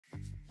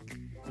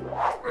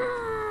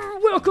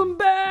Welcome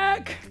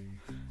back.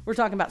 We're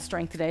talking about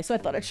strength today, so I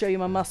thought I'd show you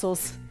my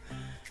muscles.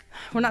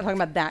 We're not talking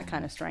about that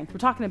kind of strength. We're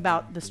talking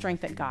about the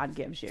strength that God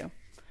gives you.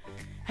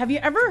 Have you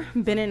ever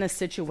been in a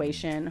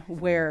situation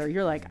where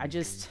you're like, I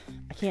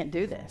can't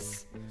do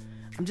this.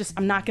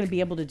 I'm not going to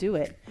be able to do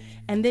it.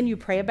 And then you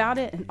pray about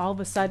it and all of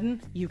a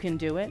sudden you can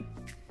do it.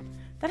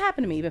 That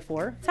happened to me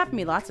before. It's happened to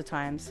me lots of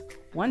times.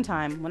 One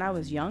time when I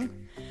was young,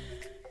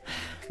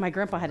 my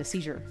grandpa had a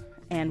seizure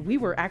and we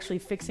were actually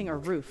fixing a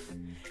roof.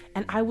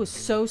 And I was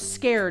so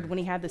scared when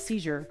he had the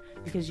seizure,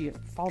 because you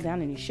fall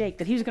down and you shake,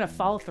 that he was going to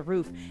fall off the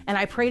roof. And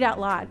I prayed out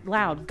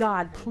loud,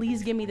 God,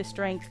 please give me the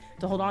strength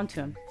to hold on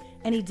to him.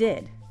 And he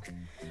did.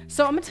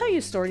 So I'm going to tell you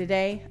a story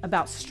today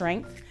about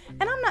strength.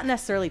 And I'm not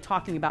necessarily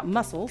talking about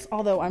muscles,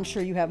 although I'm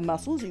sure you have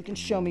muscles. You can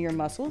show me your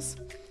muscles.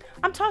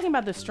 I'm talking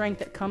about the strength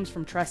that comes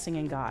from trusting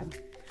in God.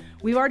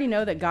 We already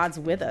know that God's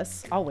with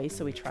us always,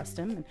 so we trust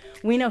him. And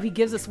we know he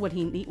gives us what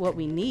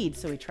we need,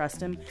 so we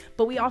trust him.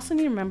 But we also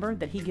need to remember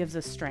that he gives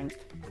us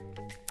strength.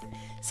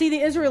 See,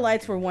 the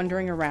Israelites were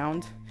wandering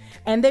around,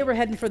 and they were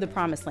heading for the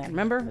promised land.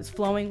 Remember? It's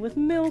flowing with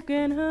milk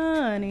and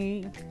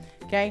honey.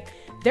 Okay?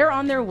 They're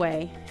on their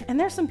way, and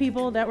there's some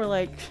people that were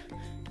like,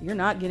 you're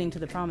not getting to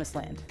the promised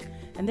land.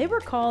 And they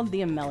were called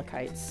the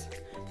Amalekites.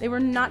 They were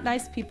not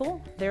nice people.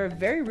 They were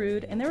very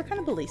rude, and they were kind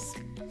of police.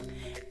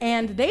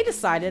 And they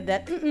decided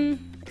that,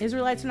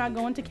 Israelites are not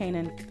going to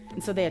Canaan,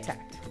 and so they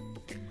attacked.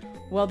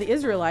 Well, the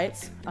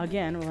Israelites,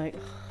 again, were like,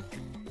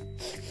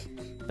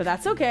 but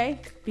that's okay,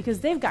 because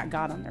they've got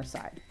God on their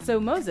side. So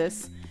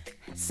Moses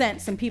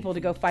sent some people to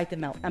go fight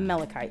the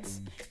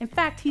Amalekites. In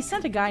fact, he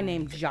sent a guy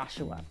named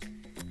Joshua.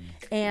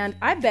 And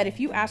I bet if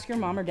you ask your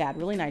mom or dad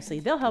really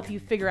nicely, they'll help you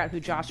figure out who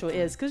Joshua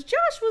is, because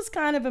Joshua's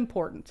kind of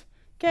important.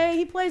 Okay,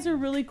 he plays a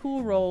really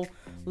cool role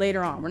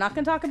later on. We're not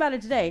going to talk about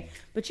it today,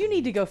 but you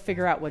need to go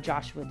figure out what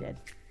Joshua did.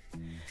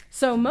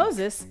 So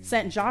Moses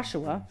sent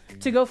Joshua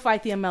to go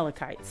fight the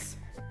Amalekites.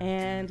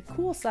 And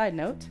cool side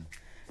note,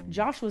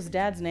 Joshua's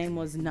dad's name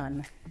was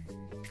Nun.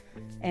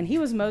 And he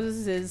was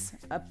Moses'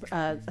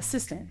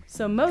 assistant.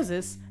 So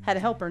Moses had a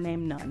helper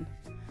named Nun.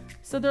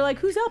 So they're like,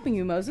 who's helping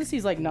you, Moses?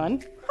 He's like,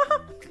 Nun.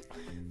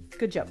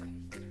 Good joke.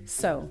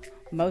 So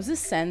Moses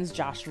sends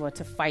Joshua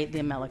to fight the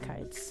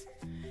Amalekites.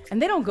 And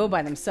they don't go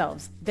by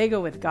themselves. They go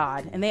with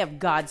God, and they have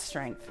God's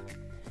strength.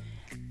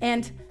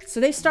 And so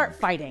they start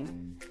fighting.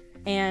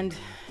 And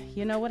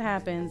you know what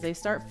happens? They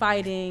start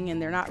fighting, and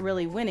they're not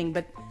really winning,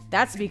 but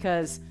that's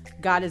because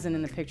God isn't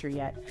in the picture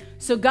yet.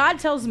 So God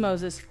tells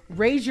Moses,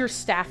 raise your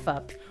staff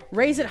up.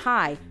 Raise it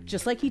high,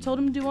 just like he told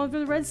him to do over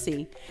the Red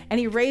Sea. And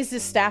he raised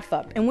his staff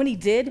up. And when he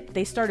did,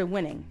 they started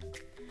winning.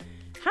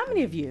 How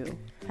many of you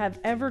have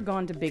ever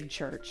gone to big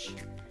church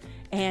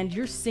and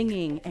you're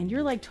singing and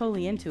you're like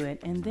totally into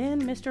it, and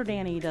then Mr.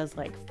 Danny does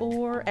like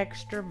 4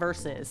 extra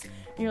verses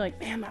and you're like,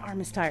 man, my arm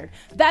is tired?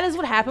 That is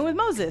what happened with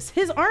Moses.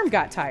 His arm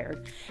got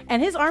tired,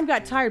 and his arm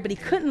got tired, but he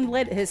couldn't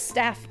let his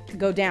staff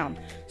go down.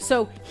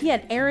 So he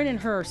had Aaron and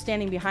Hur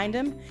standing behind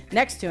him,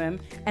 next to him,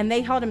 and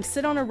they held him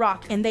sit on a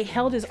rock, and they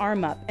held his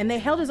arm up, and they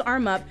held his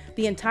arm up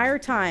the entire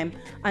time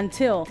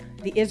until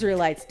the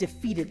Israelites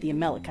defeated the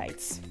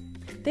Amalekites.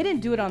 They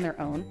didn't do it on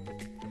their own.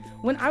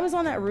 When I was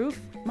on that roof,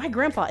 my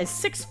grandpa is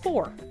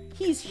 6'4".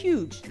 He's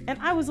huge, and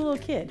I was a little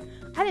kid.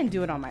 I didn't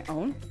do it on my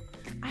own.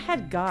 I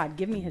had God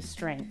give me his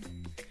strength.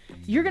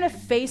 You're going to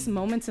face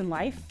moments in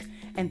life,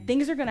 and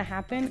things are going to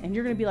happen, and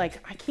you're going to be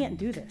like, I can't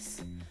do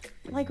this.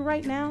 Like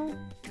right now,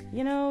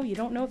 you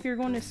don't know if you're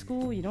going to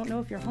school. You don't know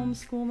if you're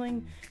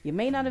homeschooling. You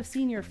may not have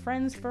seen your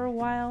friends for a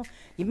while.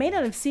 You may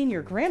not have seen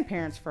your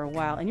grandparents for a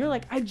while, and you're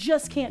like, I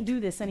just can't do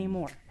this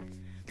anymore.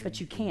 But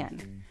you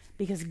can.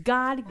 Because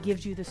God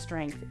gives you the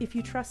strength if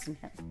you trust in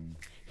him.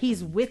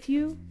 He's with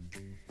you,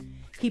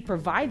 he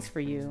provides for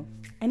you,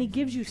 and he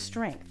gives you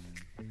strength.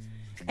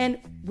 And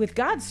with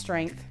God's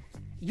strength,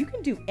 you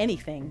can do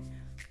anything.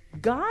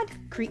 God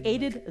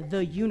created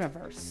the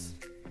universe.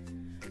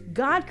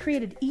 God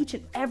created each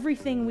and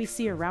everything we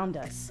see around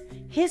us.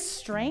 His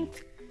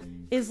strength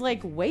is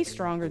like way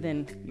stronger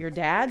than your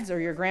dad's or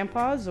your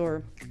grandpa's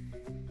or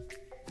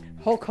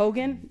Hulk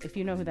Hogan. If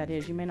you know who that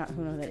is, you may not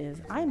know who that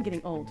is. I am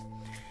getting old.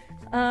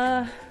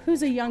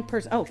 Who's a young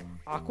person? Oh,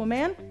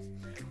 Aquaman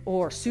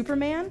or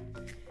Superman.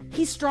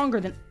 He's stronger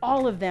than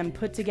all of them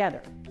put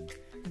together.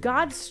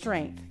 God's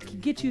strength can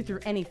get you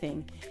through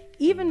anything.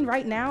 Even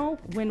right now,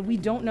 when we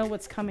don't know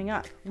what's coming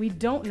up, we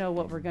don't know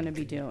what we're going to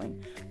be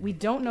doing. We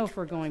don't know if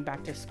we're going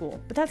back to school,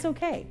 but that's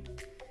okay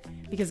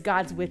because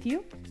God's with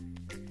you.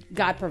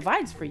 God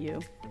provides for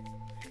you,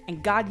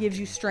 and God gives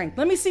you strength.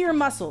 Let me see your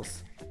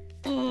muscles.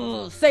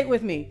 Say it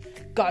with me.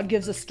 God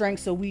gives us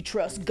strength, so we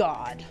trust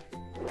God.